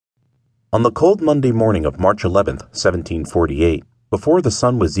On the cold Monday morning of March 11th, 1748, before the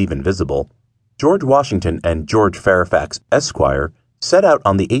sun was even visible, George Washington and George Fairfax, Esquire, set out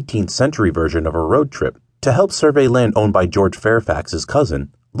on the 18th century version of a road trip to help survey land owned by George Fairfax's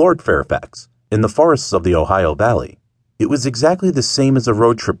cousin, Lord Fairfax, in the forests of the Ohio Valley. It was exactly the same as a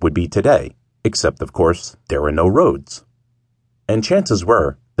road trip would be today, except, of course, there were no roads. And chances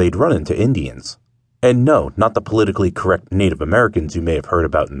were they'd run into Indians. And no, not the politically correct Native Americans you may have heard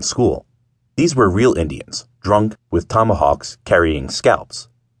about in school. These were real Indians, drunk, with tomahawks, carrying scalps.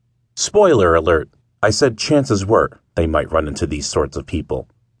 Spoiler alert, I said chances were they might run into these sorts of people.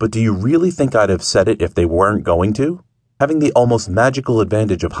 But do you really think I'd have said it if they weren't going to? Having the almost magical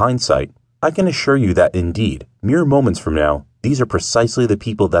advantage of hindsight, I can assure you that indeed, mere moments from now, these are precisely the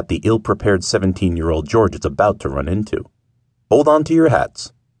people that the ill-prepared 17-year-old George is about to run into. Hold on to your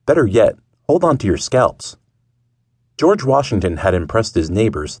hats. Better yet, hold on to your scalps. George Washington had impressed his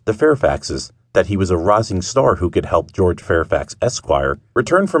neighbors, the Fairfaxes, that he was a rising star who could help George Fairfax, Esquire,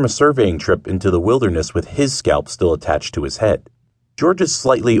 return from a surveying trip into the wilderness with his scalp still attached to his head. George's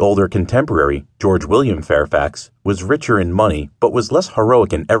slightly older contemporary, George William Fairfax, was richer in money but was less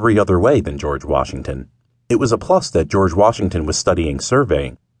heroic in every other way than George Washington. It was a plus that George Washington was studying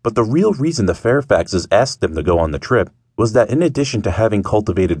surveying, but the real reason the Fairfaxes asked him to go on the trip was that in addition to having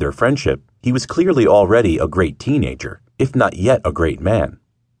cultivated their friendship, he was clearly already a great teenager, if not yet a great man.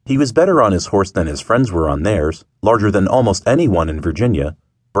 He was better on his horse than his friends were on theirs, larger than almost anyone in Virginia,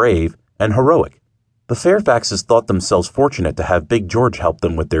 brave, and heroic. The Fairfaxes thought themselves fortunate to have Big George help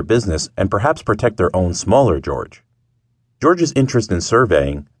them with their business and perhaps protect their own smaller George. George's interest in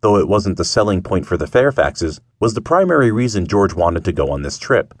surveying, though it wasn't the selling point for the Fairfaxes, was the primary reason George wanted to go on this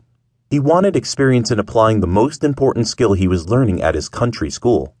trip. He wanted experience in applying the most important skill he was learning at his country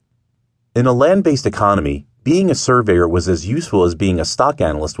school. In a land-based economy, being a surveyor was as useful as being a stock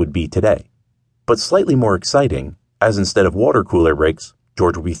analyst would be today, but slightly more exciting, as instead of water cooler breaks,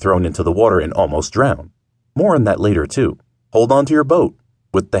 George would be thrown into the water and almost drown. More on that later, too. Hold on to your boat,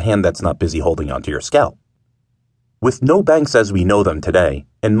 with the hand that's not busy holding onto your scalp. With no banks as we know them today,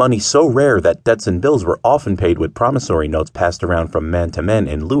 and money so rare that debts and bills were often paid with promissory notes passed around from man to man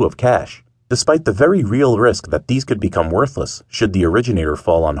in lieu of cash, despite the very real risk that these could become worthless should the originator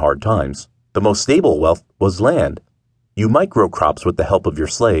fall on hard times, the most stable wealth was land. You might grow crops with the help of your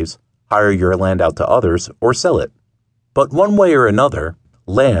slaves, hire your land out to others, or sell it. But one way or another,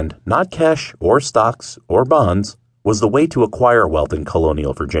 land, not cash or stocks or bonds, was the way to acquire wealth in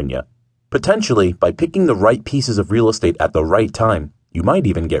colonial Virginia. Potentially, by picking the right pieces of real estate at the right time, you might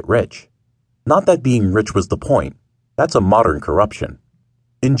even get rich. Not that being rich was the point. That's a modern corruption.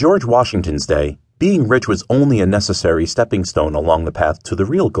 In George Washington's day, being rich was only a necessary stepping stone along the path to the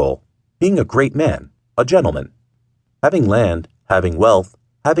real goal, being a great man, a gentleman. Having land, having wealth,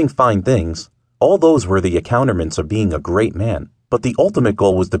 having fine things, all those were the accoutrements of being a great man. But the ultimate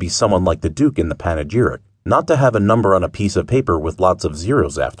goal was to be someone like the Duke in the panegyric, not to have a number on a piece of paper with lots of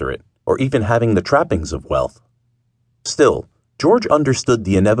zeros after it, or even having the trappings of wealth. Still, George understood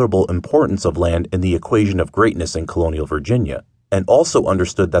the inevitable importance of land in the equation of greatness in colonial Virginia, and also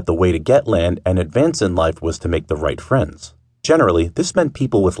understood that the way to get land and advance in life was to make the right friends. Generally, this meant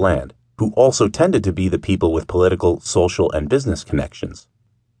people with land, who also tended to be the people with political, social, and business connections.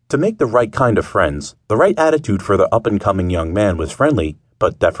 To make the right kind of friends, the right attitude for the up-and-coming young man was friendly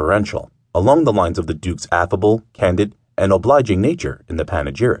but deferential, along the lines of the Duke's affable, candid, and obliging nature in the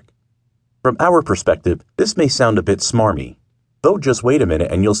panegyric. From our perspective, this may sound a bit smarmy, though just wait a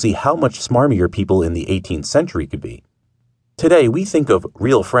minute and you'll see how much smarmier people in the 18th century could be. Today, we think of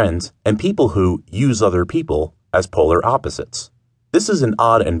real friends and people who use other people as polar opposites. This is an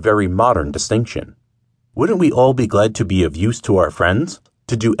odd and very modern distinction. Wouldn't we all be glad to be of use to our friends?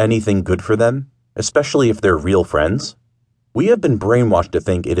 To do anything good for them, especially if they're real friends? We have been brainwashed to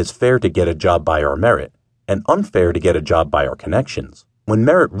think it is fair to get a job by our merit, and unfair to get a job by our connections, when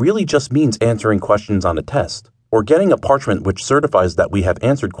merit really just means answering questions on a test, or getting a parchment which certifies that we have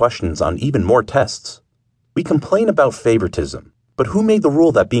answered questions on even more tests. We complain about favoritism, but who made the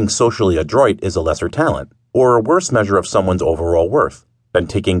rule that being socially adroit is a lesser talent, or a worse measure of someone's overall worth, than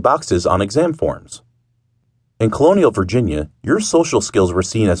ticking boxes on exam forms? In colonial Virginia, your social skills were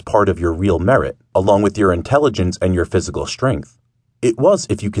seen as part of your real merit, along with your intelligence and your physical strength. It was,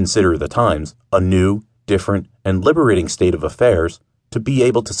 if you consider the times, a new, different, and liberating state of affairs to be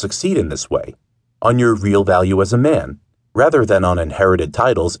able to succeed in this way, on your real value as a man, rather than on inherited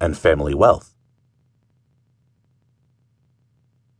titles and family wealth.